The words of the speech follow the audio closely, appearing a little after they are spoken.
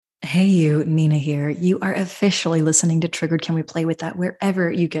Hey, you, Nina here. You are officially listening to Triggered. Can we play with that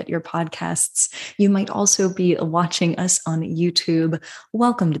wherever you get your podcasts? You might also be watching us on YouTube.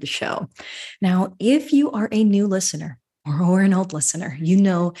 Welcome to the show. Now, if you are a new listener, or an old listener, you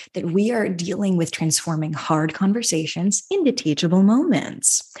know that we are dealing with transforming hard conversations into teachable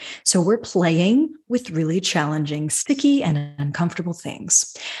moments. So we're playing with really challenging, sticky, and uncomfortable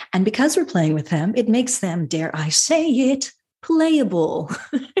things. And because we're playing with them, it makes them, dare I say it, playable.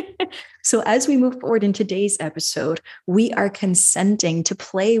 So, as we move forward in today's episode, we are consenting to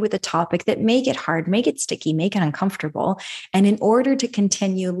play with a topic that make it hard, make it sticky, make it uncomfortable. And in order to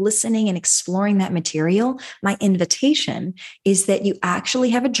continue listening and exploring that material, my invitation is that you actually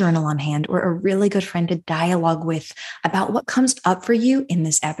have a journal on hand or a really good friend to dialogue with about what comes up for you in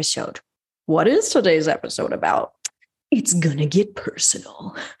this episode. What is today's episode about? It's gonna get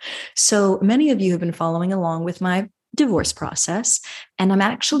personal. So many of you have been following along with my divorce process. And I'm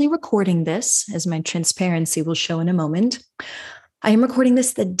actually recording this, as my transparency will show in a moment. I am recording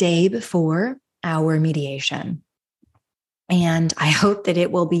this the day before our mediation. And I hope that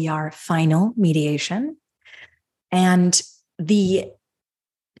it will be our final mediation. And the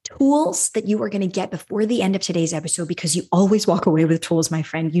tools that you are going to get before the end of today's episode, because you always walk away with tools, my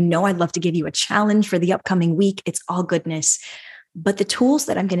friend. You know, I'd love to give you a challenge for the upcoming week. It's all goodness. But the tools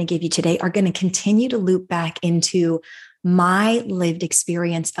that I'm going to give you today are going to continue to loop back into my lived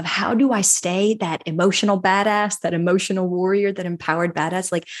experience of how do I stay that emotional badass, that emotional warrior, that empowered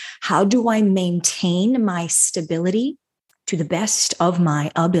badass? Like, how do I maintain my stability to the best of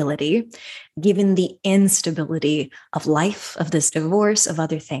my ability, given the instability of life, of this divorce, of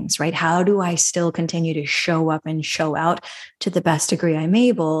other things, right? How do I still continue to show up and show out to the best degree I'm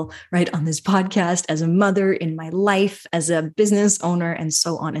able, right? On this podcast, as a mother, in my life, as a business owner, and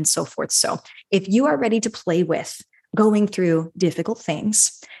so on and so forth. So if you are ready to play with going through difficult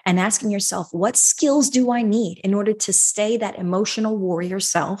things and asking yourself, what skills do I need in order to stay that emotional warrior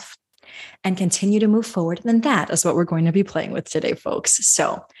self and continue to move forward, then that is what we're going to be playing with today, folks.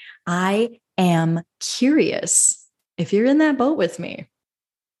 So I am curious if you're in that boat with me.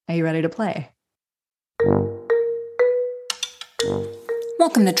 Are you ready to play?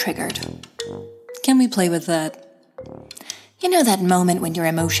 Welcome to Triggered. Can we play with that? You know that moment when your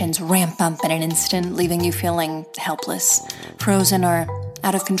emotions ramp up in an instant, leaving you feeling helpless, frozen, or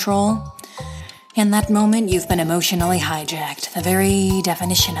out of control? In that moment, you've been emotionally hijacked, the very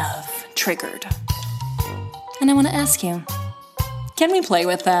definition of triggered. And I want to ask you, can we play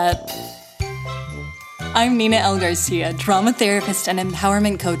with that? I'm Nina L. Garcia, drama therapist and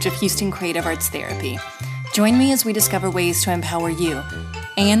empowerment coach of Houston Creative Arts Therapy. Join me as we discover ways to empower you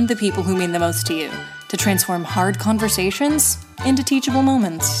and the people who mean the most to you to transform hard conversations into teachable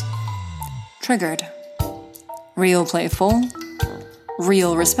moments. Triggered. Real playful,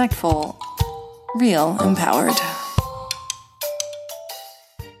 real respectful, real empowered.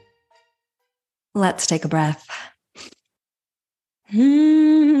 Let's take a breath.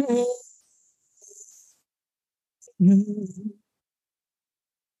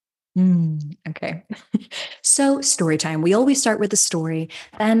 Okay. So story time. We always start with a story.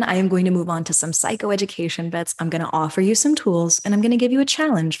 Then I am going to move on to some psychoeducation bits. I'm going to offer you some tools and I'm going to give you a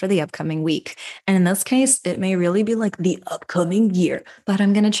challenge for the upcoming week. And in this case, it may really be like the upcoming year, but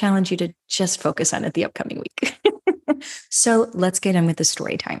I'm going to challenge you to just focus on it the upcoming week. So let's get in with the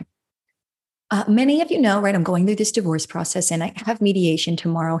story time. Many of you know, right? I'm going through this divorce process and I have mediation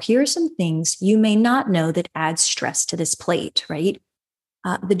tomorrow. Here are some things you may not know that add stress to this plate, right?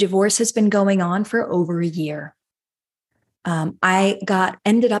 The divorce has been going on for over a year. I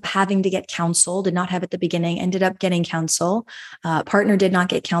ended up having to get counsel, did not have at the beginning, ended up getting counsel. Partner did not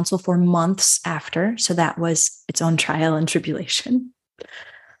get counsel for months after. So that was its own trial and tribulation.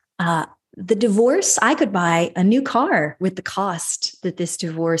 The divorce, I could buy a new car with the cost that this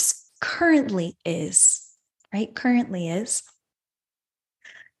divorce currently is, right? Currently is.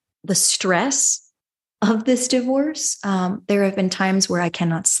 The stress of this divorce, there have been times where I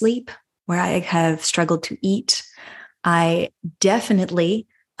cannot sleep, where I have struggled to eat. I definitely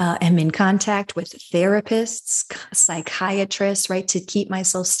am in contact with therapists, psychiatrists, right, to keep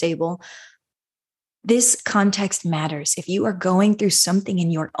myself stable. This context matters. If you are going through something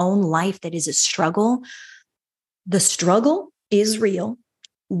in your own life that is a struggle, the struggle is real.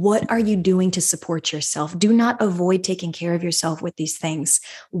 What are you doing to support yourself? Do not avoid taking care of yourself with these things.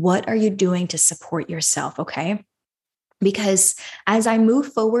 What are you doing to support yourself? Okay. Because as I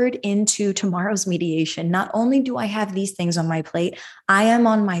move forward into tomorrow's mediation, not only do I have these things on my plate, I am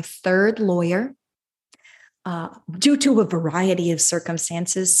on my third lawyer due to a variety of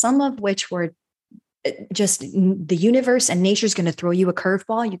circumstances, some of which were just the universe and nature's going to throw you a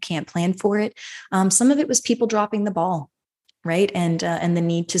curveball. You can't plan for it. Some of it was people dropping the ball, right? And the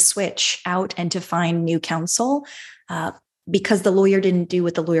need to switch out and to find new counsel because the lawyer didn't do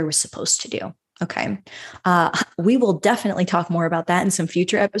what the lawyer was supposed to do. Okay. We will definitely talk more about that in some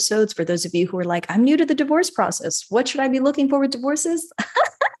future episodes. For those of you who are like, I'm new to the divorce process, what should I be looking for with divorces?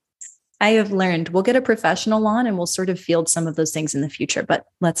 I have learned we'll get a professional on and we'll sort of field some of those things in the future, but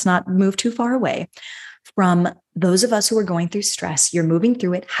let's not move too far away from those of us who are going through stress. You're moving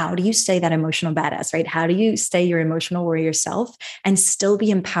through it. How do you stay that emotional badass, right? How do you stay your emotional warrior self and still be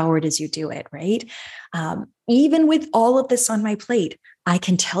empowered as you do it, right? Even with all of this on my plate, I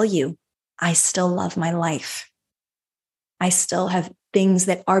can tell you, I still love my life. I still have things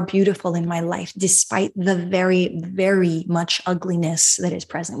that are beautiful in my life, despite the very, very much ugliness that is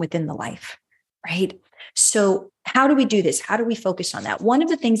present within the life, right? So how do we do this? How do we focus on that? One of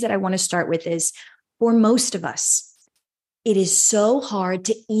the things that I want to start with is, for most of us, it is so hard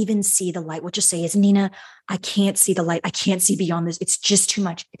to even see the light. What you say is, Nina, I can't see the light. I can't see beyond this. It's just too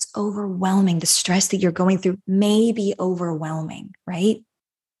much. It's overwhelming. The stress that you're going through may be overwhelming, right?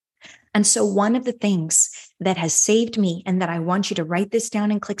 And so one of the things that has saved me and that I want you to write this down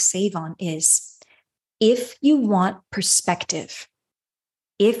and click save on is, if you want perspective,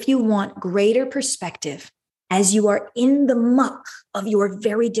 if you want greater perspective as you are in the muck of your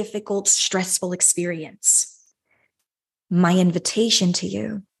very difficult, stressful experience, my invitation to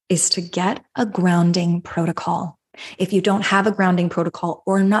you is to get a grounding protocol. If you don't have a grounding protocol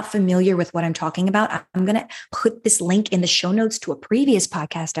or are not familiar with what I'm talking about, I'm going to put this link in the show notes to a previous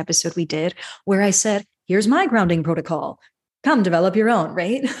podcast episode we did where I said, here's my grounding protocol. Come develop your own,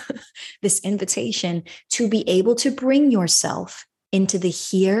 right? This invitation to be able to bring yourself into the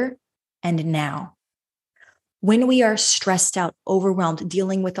here and now. When we are stressed out, overwhelmed,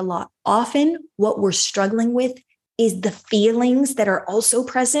 dealing with a lot, often what we're struggling with is the feelings that are also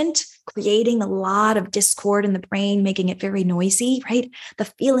present, creating a lot of discord in the brain, making it very noisy, right? The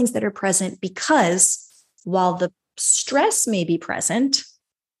feelings that are present, because while the stress may be present,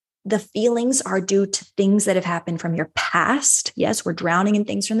 the feelings are due to things that have happened from your past. Yes, we're drowning in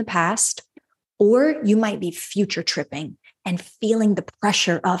things from the past, or you might be future tripping and feeling the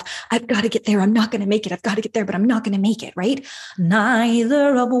pressure of, I've got to get there. I'm not going to make it. I've got to get there, but I'm not going to make it, right?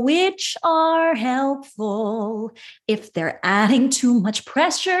 Neither of which are helpful. If they're adding too much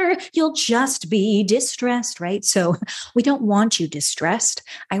pressure, you'll just be distressed, right? So we don't want you distressed.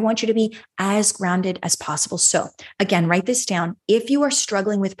 I want you to be as grounded as possible. So again, write this down. If you are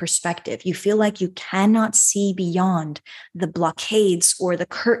struggling with perspective, you feel like you cannot see beyond the blockades or the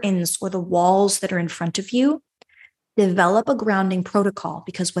curtains or the walls that are in front of you, develop a grounding protocol,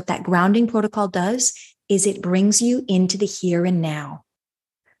 because what that grounding protocol does is it brings you into the here and now.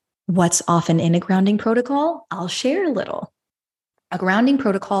 What's often in a grounding protocol? I'll share a little. A grounding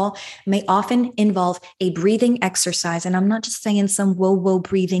protocol may often involve a breathing exercise. And I'm not just saying some whoa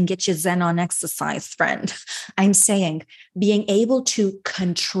breathing, get your Zen on exercise, friend. I'm saying being able to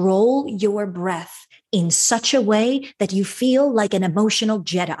control your breath in such a way that you feel like an emotional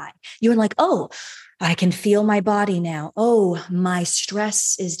Jedi. You're like, oh, I can feel my body now. Oh, my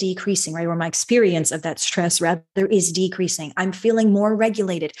stress is decreasing, right? Or my experience of that stress rather is decreasing. I'm feeling more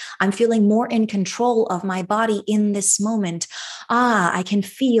regulated. I'm feeling more in control of my body in this moment. I can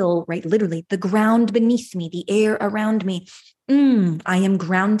feel, right, literally the ground beneath me, the air around me. I am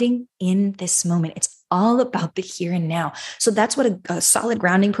grounding in this moment. It's all about the here and now. So that's what a solid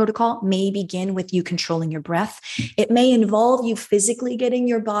grounding protocol may begin with, you controlling your breath. It may involve you physically getting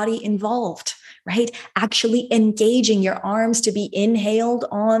your body involved, right? Actually engaging your arms to be inhaled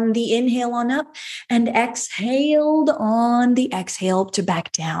on the inhale on up and exhaled on the exhale to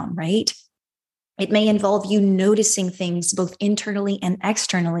back down, right? It may involve you noticing things both internally and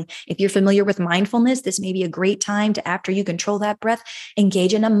externally. If you're familiar with mindfulness, this may be a great time to, after you control that breath,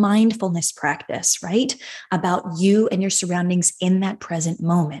 engage in a mindfulness practice, right? About you and your surroundings in that present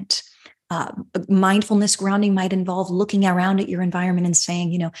moment. Mindfulness grounding might involve looking around at your environment and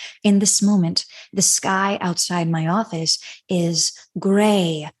saying, in this moment, the sky outside my office is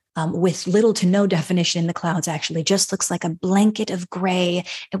gray, with little to no definition in the clouds, actually just looks like a blanket of gray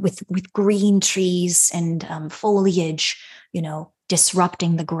with green trees and foliage,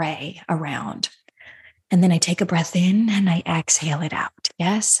 disrupting the gray around. And then I take a breath in and I exhale it out.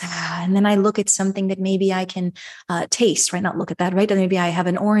 Yes. And then I look at something that maybe I can taste, right? Not look at that, right? And maybe I have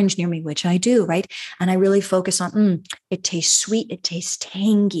an orange near me, which I do, right? And I really focus on, it tastes sweet. It tastes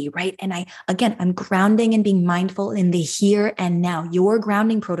tangy, right? And I'm grounding and being mindful in the here and now. Your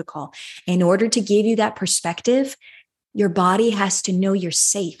grounding protocol, in order to give you that perspective, Your body has to know you're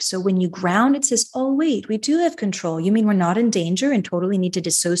safe. So when you ground, it says, oh, wait, we do have control. You mean we're not in danger and totally need to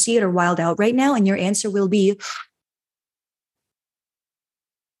dissociate or wild out right now? And your answer will be,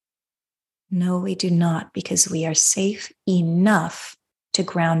 no, we do not, because we are safe enough to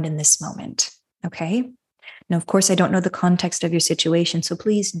ground in this moment. Okay. Now, of course, I don't know the context of your situation. So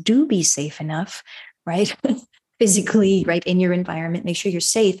please do be safe enough, right? Physically, right, in your environment. Make sure you're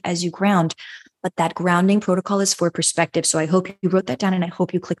safe as you ground. But that grounding protocol is for perspective. So I hope you wrote that down and I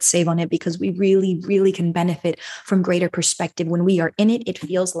hope you clicked save on it, because we really, really can benefit from greater perspective. When we are in it, it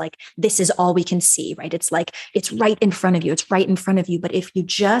feels like this is all we can see, right? It's like it's right in front of you. It's right in front of you. But if you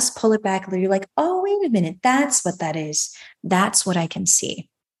just pull it back, you're like, oh, wait a minute. That's what that is. That's what I can see.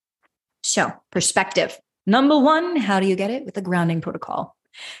 So perspective. Number one, how do you get it? With the grounding protocol.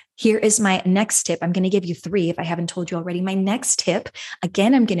 Here is my next tip. I'm going to give you 3 if I haven't told you already. My next tip,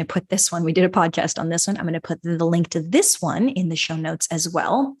 again, I'm going to put this one. We did a podcast on this one. I'm going to put the link to this one in the show notes as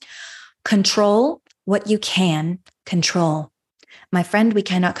well. Control what you can control. My friend, we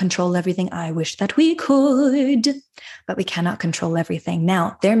cannot control everything. I wish that we could, but we cannot control everything.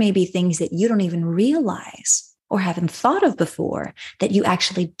 Now, there may be things that you don't even realize or haven't thought of before that you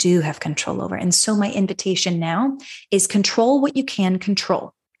actually do have control over. And so my invitation now is control what you can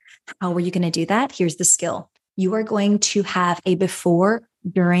control. How are you going to do that? Here's the skill. You are going to have a before,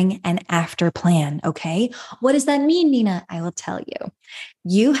 during, and after plan. Okay. What does that mean, Nina? I will tell you.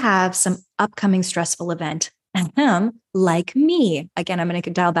 You have some upcoming stressful event. Like me. Again, I'm going to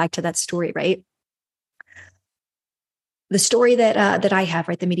dial back to that story, right? The story that I have,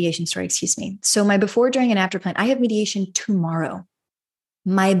 right? The mediation story, excuse me. So my before, during, and after plan, I have mediation tomorrow.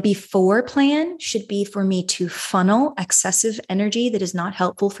 My before plan should be for me to funnel excessive energy that is not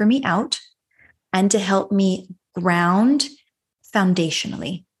helpful for me out and to help me ground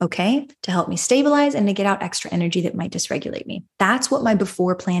foundationally, okay? To help me stabilize and to get out extra energy that might dysregulate me. That's what my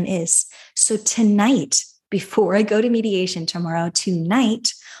before plan is. So tonight, before I go to mediation tomorrow,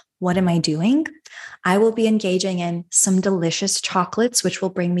 tonight, what am I doing? I will be engaging in some delicious chocolates, which will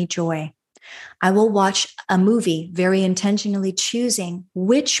bring me joy. I will watch a movie, very intentionally choosing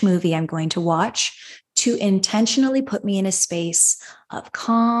which movie I'm going to watch to intentionally put me in a space of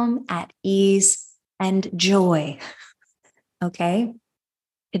calm, at ease, and joy. Okay?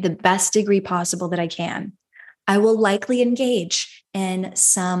 In the best degree possible that I can. I will likely engage in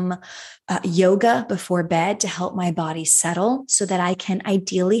some yoga before bed to help my body settle so that I can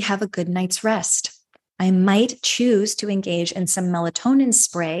ideally have a good night's rest. I might choose to engage in some melatonin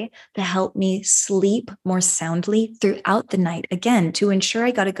spray to help me sleep more soundly throughout the night. Again, to ensure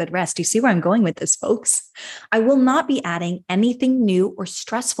I got a good rest. Do you see where I'm going with this, folks? I will not be adding anything new or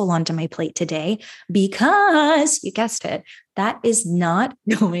stressful onto my plate today because, you guessed it, that is not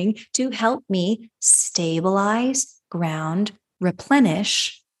going to help me stabilize, ground,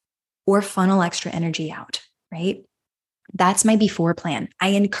 replenish, or funnel extra energy out, right? That's my before plan. I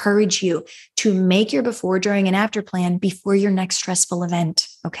encourage you to make your before, during, and after plan before your next stressful event.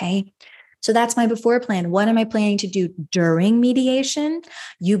 Okay. So that's my before plan. What am I planning to do during mediation?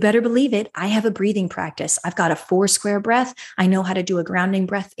 You better believe it. I have a breathing practice. I've got a 4 square breath. I know how to do a grounding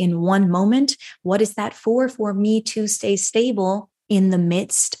breath in one moment. What is that for? For me to stay stable in the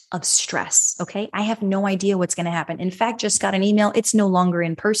midst of stress. Okay. I have no idea what's going to happen. In fact, just got an email. It's no longer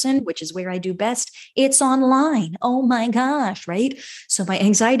in person, which is where I do best. It's online. Oh my gosh. Right. So my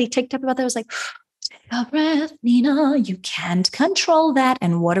anxiety ticked up about that. I was like, take a breath, Nina, you can't control that.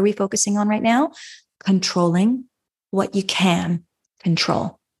 And what are we focusing on right now? Controlling what you can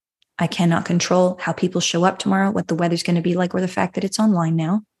control. I cannot control how people show up tomorrow, what the weather's going to be like, or the fact that it's online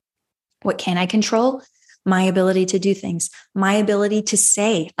now. What can I control? My ability to do things, my ability to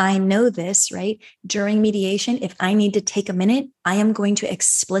say, I know this, right? During mediation, if I need to take a minute, I am going to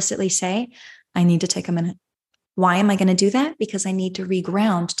explicitly say, I need to take a minute. Why am I going to do that? Because I need to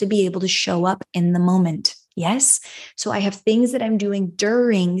reground to be able to show up in the moment. Yes. So I have things that I'm doing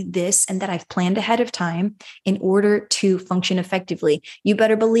during this and that I've planned ahead of time in order to function effectively. You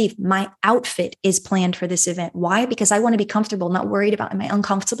better believe my outfit is planned for this event. Why? Because I want to be comfortable, not worried about, am I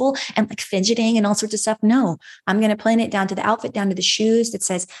uncomfortable and like fidgeting and all sorts of stuff? No, I'm going to plan it down to the outfit, down to the shoes that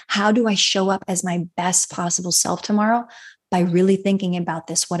says, how do I show up as my best possible self tomorrow? By really thinking about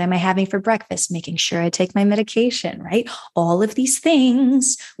this. What am I having for breakfast? Making sure I take my medication, right? All of these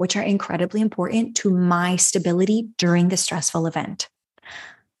things, which are incredibly important to my stability during the stressful event.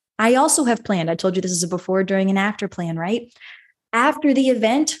 I also have planned, I told you this is a before, during, and after plan, right? After the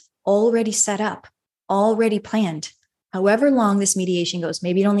event, already set up, already planned. However long this mediation goes,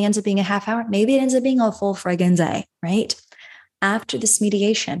 maybe it only ends up being a half hour, maybe it ends up being a full friggin' day, right? After this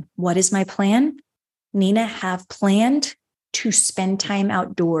mediation, what is my plan? Nina, have planned to spend time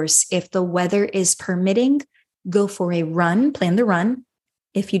outdoors. If the weather is permitting, go for a run, plan the run.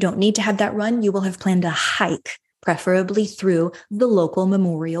 If you don't need to have that run, you will have planned a hike, preferably through the local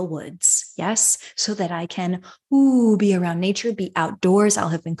Memorial Woods. Yes, so that I can be around nature, be outdoors. I'll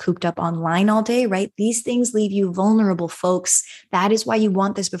have been cooped up online all day, right? These things leave you vulnerable, folks. That is why you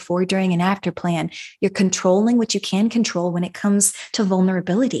want this before, during, and after plan. You're controlling what you can control when it comes to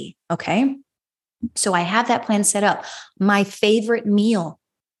vulnerability, okay? So I have that plan set up. My favorite meal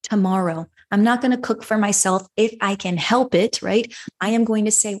tomorrow. I'm not going to cook for myself if I can help it, right? I am going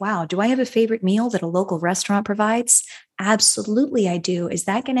to say, wow, do I have a favorite meal that a local restaurant provides? Absolutely, I do. Is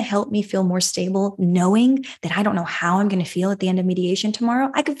that going to help me feel more stable, knowing that I don't know how I'm going to feel at the end of mediation tomorrow?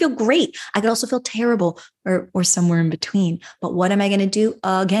 I could feel great. I could also feel terrible, or somewhere in between. But what am I going to do?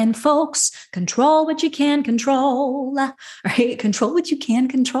 Again, folks, control what you can control, right? Control what you can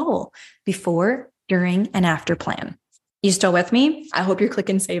control before, during, and after plan. You still with me? I hope you're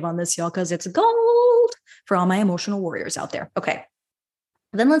clicking save on this, y'all, because it's gold for all my emotional warriors out there. Okay.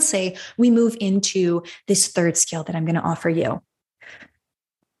 Then let's say we move into this third skill that I'm going to offer you.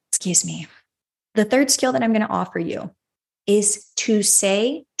 Excuse me. The third skill that I'm going to offer you is to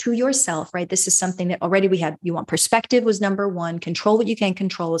say to yourself, right? This is something that already we had. You want perspective was number one. Control what you can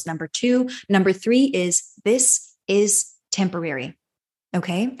control is number two. Number three is this is temporary.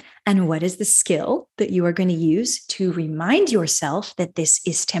 Okay. And what is the skill that you are going to use to remind yourself that this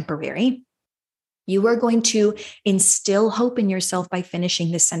is temporary? You are going to instill hope in yourself by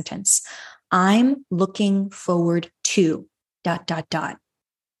finishing this sentence. I'm looking forward to ...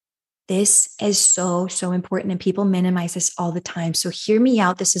 This is so, so important, and people minimize this all the time. So hear me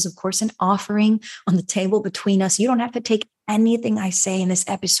out. This is, of course, an offering on the table between us. You don't have to take anything I say in this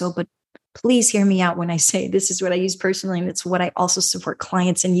episode, but please hear me out when I say this is what I use personally, and it's what I also support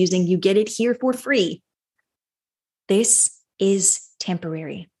clients in using. You get it here for free. This is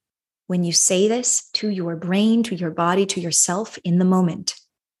temporary. When you say this to your brain, to your body, to yourself in the moment,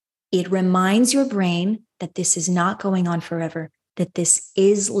 it reminds your brain that this is not going on forever, that this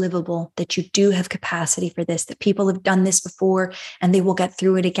is livable, that you do have capacity for this, that people have done this before and they will get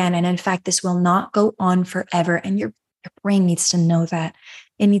through it again. And in fact, this will not go on forever. And your brain needs to know that.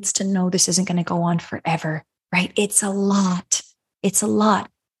 It needs to know this isn't going to go on forever, right? It's a lot. It's a lot.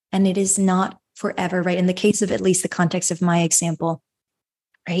 And it is not forever, right? In the case of at least the context of my example,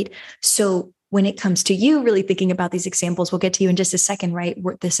 right? So when it comes to you really thinking about these examples, we'll get to you in just a second, right?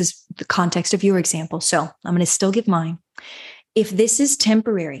 This is the context of your example. So I'm going to still give mine. If this is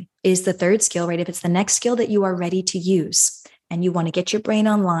temporary, is the third skill, right? If it's the next skill that you are ready to use and you want to get your brain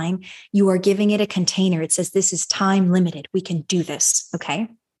online, you are giving it a container. It says, this is time limited. We can do this. Okay.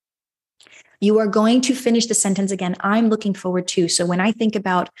 You are going to finish the sentence again. I'm looking forward to. So when I think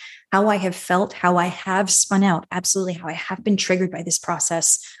about how I have felt, how I have spun out, absolutely how I have been triggered by this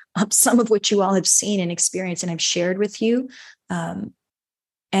process, some of which you all have seen and experienced and I've shared with you, and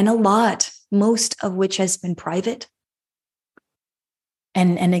a lot, most of which has been private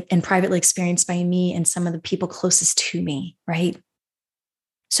and privately experienced by me and some of the people closest to me, right?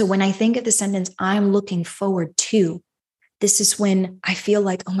 So when I think of the sentence, I'm looking forward to, this is when I feel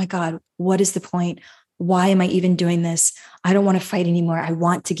like, oh my God, what is the point? Why am I even doing this? I don't want to fight anymore. I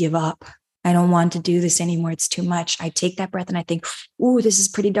want to give up. I don't want to do this anymore. It's too much. I take that breath and I think, ooh, this is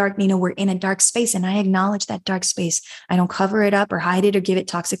pretty dark, Nina. We're in a dark space. And I acknowledge that dark space. I don't cover it up or hide it or give it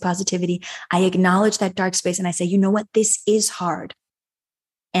toxic positivity. I acknowledge that dark space and I say, you know what? This is hard.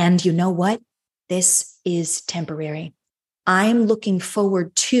 And you know what? This is temporary. I'm looking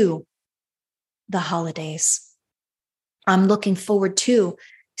forward to the holidays. I'm looking forward to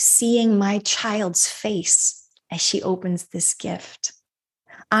seeing my child's face as she opens this gift.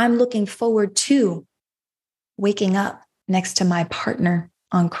 I'm looking forward to waking up next to my partner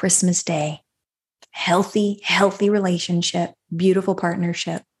on Christmas Day. Healthy relationship, beautiful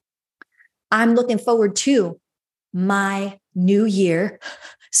partnership. I'm looking forward to my new year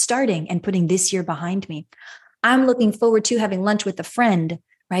starting and putting this year behind me. I'm looking forward to having lunch with a friend,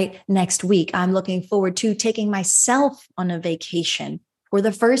 right? Next week. I'm looking forward to taking myself on a vacation for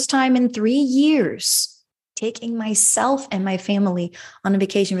the first time in 3 years, taking myself and my family on a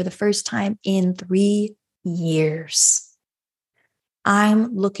vacation for the first time in 3 years.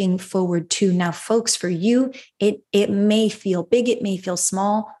 I'm looking forward to. Now, folks, for you, it may feel big, it may feel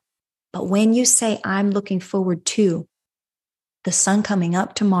small, but when you say I'm looking forward to the sun coming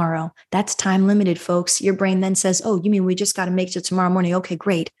up tomorrow, that's time limited, folks. Your brain then says, oh, you mean we just got to make it to tomorrow morning? Okay,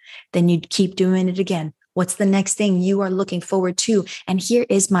 great. Then you keep doing it again. What's the next thing you are looking forward to? And here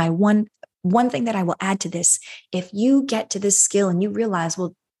is my one thing that I will add to this. If you get to this skill and you realize,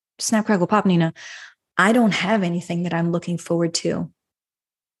 well, snap, crackle, pop, Nina, I don't have anything that I'm looking forward to,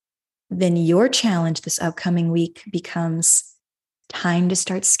 then your challenge this upcoming week becomes time to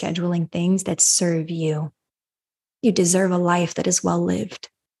start scheduling things that serve you. You deserve a life that is well lived.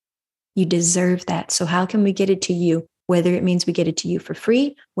 You deserve that. So how can we get it to you? Whether it means we get it to you for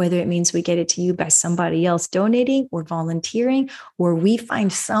free, whether it means we get it to you by somebody else donating or volunteering, or we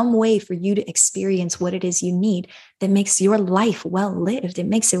find some way for you to experience what it is you need that makes your life well lived. It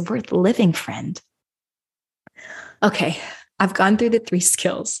makes it worth living, friend. Okay, I've gone through the 3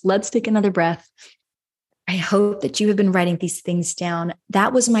 skills. Let's take another breath. I hope that you have been writing these things down.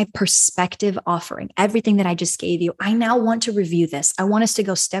 That was my perspective offering, everything that I just gave you. I now want to review this. I want us to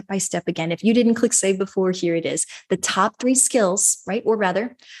go step by step again. If you didn't click save before, here it is. The top 3 skills, right? Or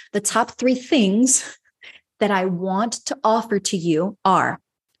rather, the top 3 things that I want to offer to you are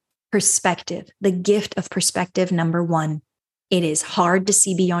perspective, the gift of perspective, number 1. It is hard to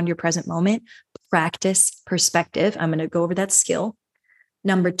see beyond your present moment. Practice perspective. I'm going to go over that skill.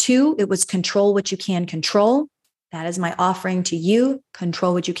 Number 2, it was control what you can control. That is my offering to you.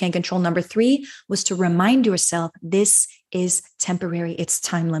 Control what you can control. Number 3 was to remind yourself this is temporary. It's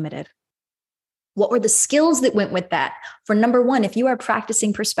time limited. What were the skills that went with that? For number 1, if you are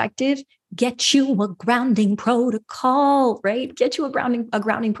practicing perspective, get you a grounding protocol, right? Get you a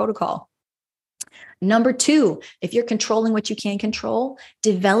grounding protocol. Number 2, if you're controlling what you can control,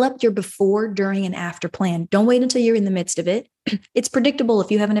 develop your before, during, and after plan. Don't wait until you're in the midst of it. It's predictable. If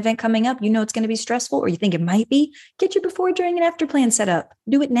you have an event coming up, you know it's going to be stressful or you think it might be, get your before, during, and after plan set up.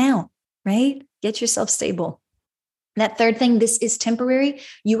 Do it now, right? Get yourself stable. That third thing, this is temporary.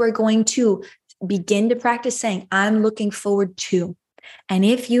 You are going to begin to practice saying, I'm looking forward to. And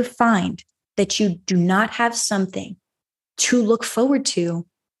if you find that you do not have something to look forward to,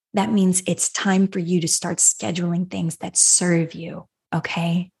 that means it's time for you to start scheduling things that serve you.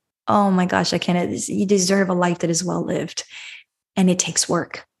 Okay. Oh my gosh, I can't. You deserve a life that is well lived, and it takes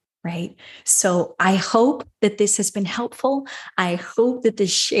work, right? So I hope that this has been helpful. I hope that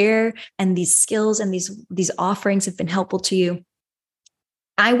this share and these skills and these offerings have been helpful to you.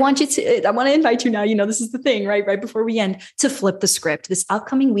 I want to invite you now, this is the thing, right? Right before we end, to flip the script. This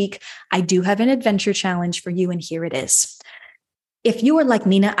upcoming week, I do have an adventure challenge for you, and here it is. If you are like,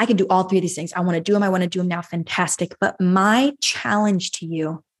 Nina, I can do all 3 of these things. I want to do them now. Fantastic. But my challenge to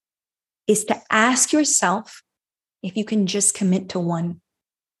you is to ask yourself if you can just commit to one,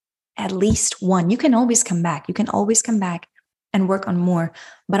 at least one. You can always come back. And work on more.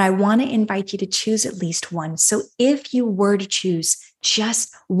 But I want to invite you to choose at least one. So if you were to choose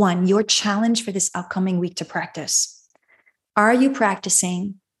just one, your challenge for this upcoming week to practice, are you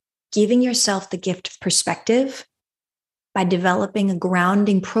practicing giving yourself the gift of perspective by developing a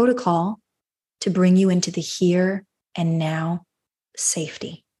grounding protocol to bring you into the here and now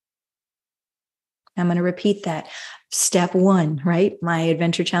safety? I'm going to repeat that. Step 1, right? My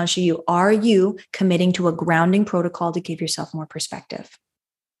adventure challenge to you. Are you committing to a grounding protocol to give yourself more perspective?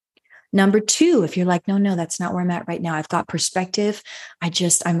 Number 2, if you're like, no, that's not where I'm at right now. I've got perspective.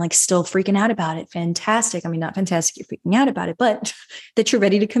 I'm like still freaking out about it. Fantastic. I mean, not fantastic. You're freaking out about it, but that you're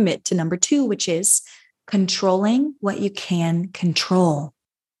ready to commit to number 2, which is controlling what you can control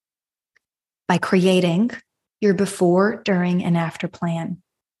by creating your before, during, and after plan.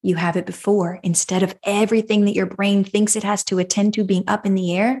 You have it before. Instead of everything that your brain thinks it has to attend to being up in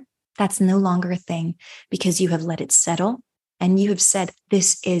the air, that's no longer a thing because you have let it settle and you have said,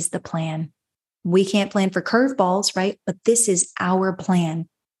 this is the plan. We can't plan for curveballs, right? But this is our plan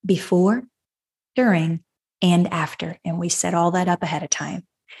before, during, and after. And we set all that up ahead of time.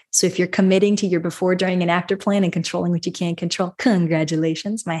 So if you're committing to your before, during, and after plan and controlling what you can control,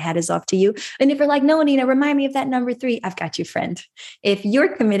 congratulations. My hat is off to you. And if you're like, no, Nina, remind me of that number 3, I've got you, friend. If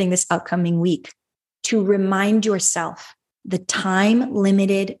you're committing this upcoming week to remind yourself the time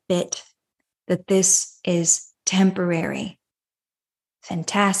limited bit that this is temporary,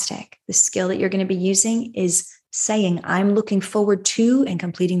 fantastic. The skill that you're going to be using is saying, I'm looking forward to, and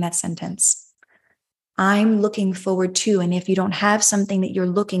completing that sentence. I'm looking forward to. And if you don't have something that you're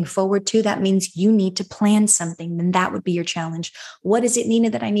looking forward to, that means you need to plan something. Then that would be your challenge. What is it,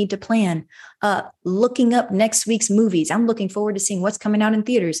 Nina, that I need to plan? Looking up next week's movies. I'm looking forward to seeing what's coming out in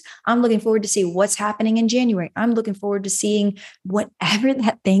theaters. I'm looking forward to see what's happening in January. I'm looking forward to seeing whatever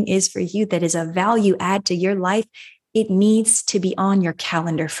that thing is for you that is a value add to your life. It needs to be on your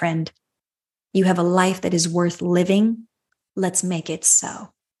calendar, friend. You have a life that is worth living. Let's make it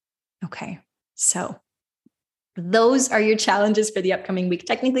so. Okay. So those are your challenges for the upcoming week.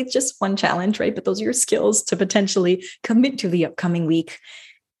 Technically, it's just one challenge, right? But those are your skills to potentially commit to the upcoming week.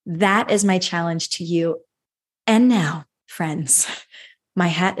 That is my challenge to you. And now, friends, My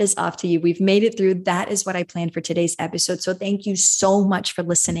hat is off to you. We've made it through. That is what I planned for today's episode. So thank you so much for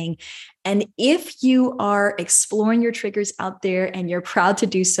listening. And if you are exploring your triggers out there and you're proud to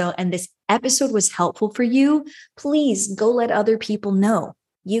do so, and this episode was helpful for you, please go let other people know.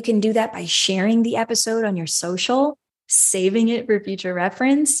 You can do that by sharing the episode on your social, saving it for future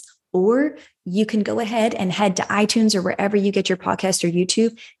reference, or you can go ahead and head to iTunes or wherever you get your podcast or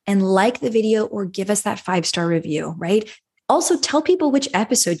YouTube and like the video or give us that 5-star review, right? Also, tell people which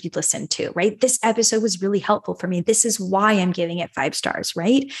episode you listened to, right? This episode was really helpful for me. This is why I'm giving it 5 stars,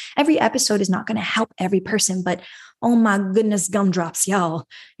 right? Every episode is not going to help every person, but oh my goodness, gumdrops, y'all.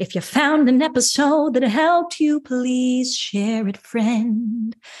 If you found an episode that helped you, please share it,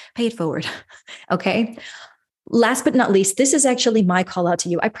 friend. Pay it forward, okay? Last but not least, this is actually my call out to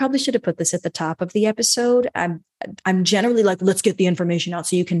you. I probably should have put this at the top of the episode. I'm generally like, let's get the information out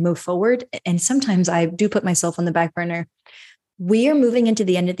so you can move forward. And sometimes I do put myself on the back burner. We are moving into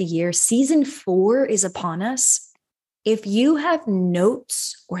the end of the year. Season 4 is upon us. If you have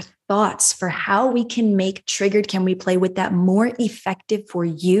notes or thoughts for how we can make Triggered Can We Play With That more effective for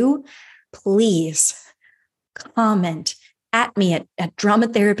you, please comment at me at Drama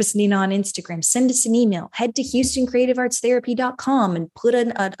Therapist Nina on Instagram. Send us an email. Head to HoustonCreativeArtsTherapy.com and put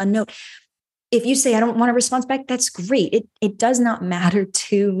a note. If you say, I don't want a response back, that's great. It does not matter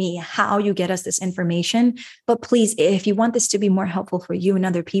to me how you get us this information. But please, if you want this to be more helpful for you and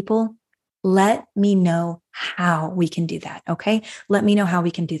other people, let me know how we can do that. Okay. Let me know how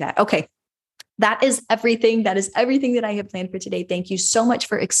we can do that. Okay. That is everything. That is everything that I have planned for today. Thank you so much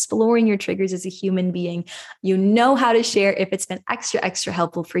for exploring your triggers as a human being. You know how to share if it's been extra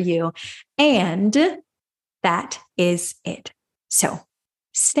helpful for you. And that is it. So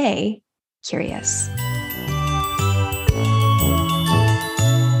stay curious.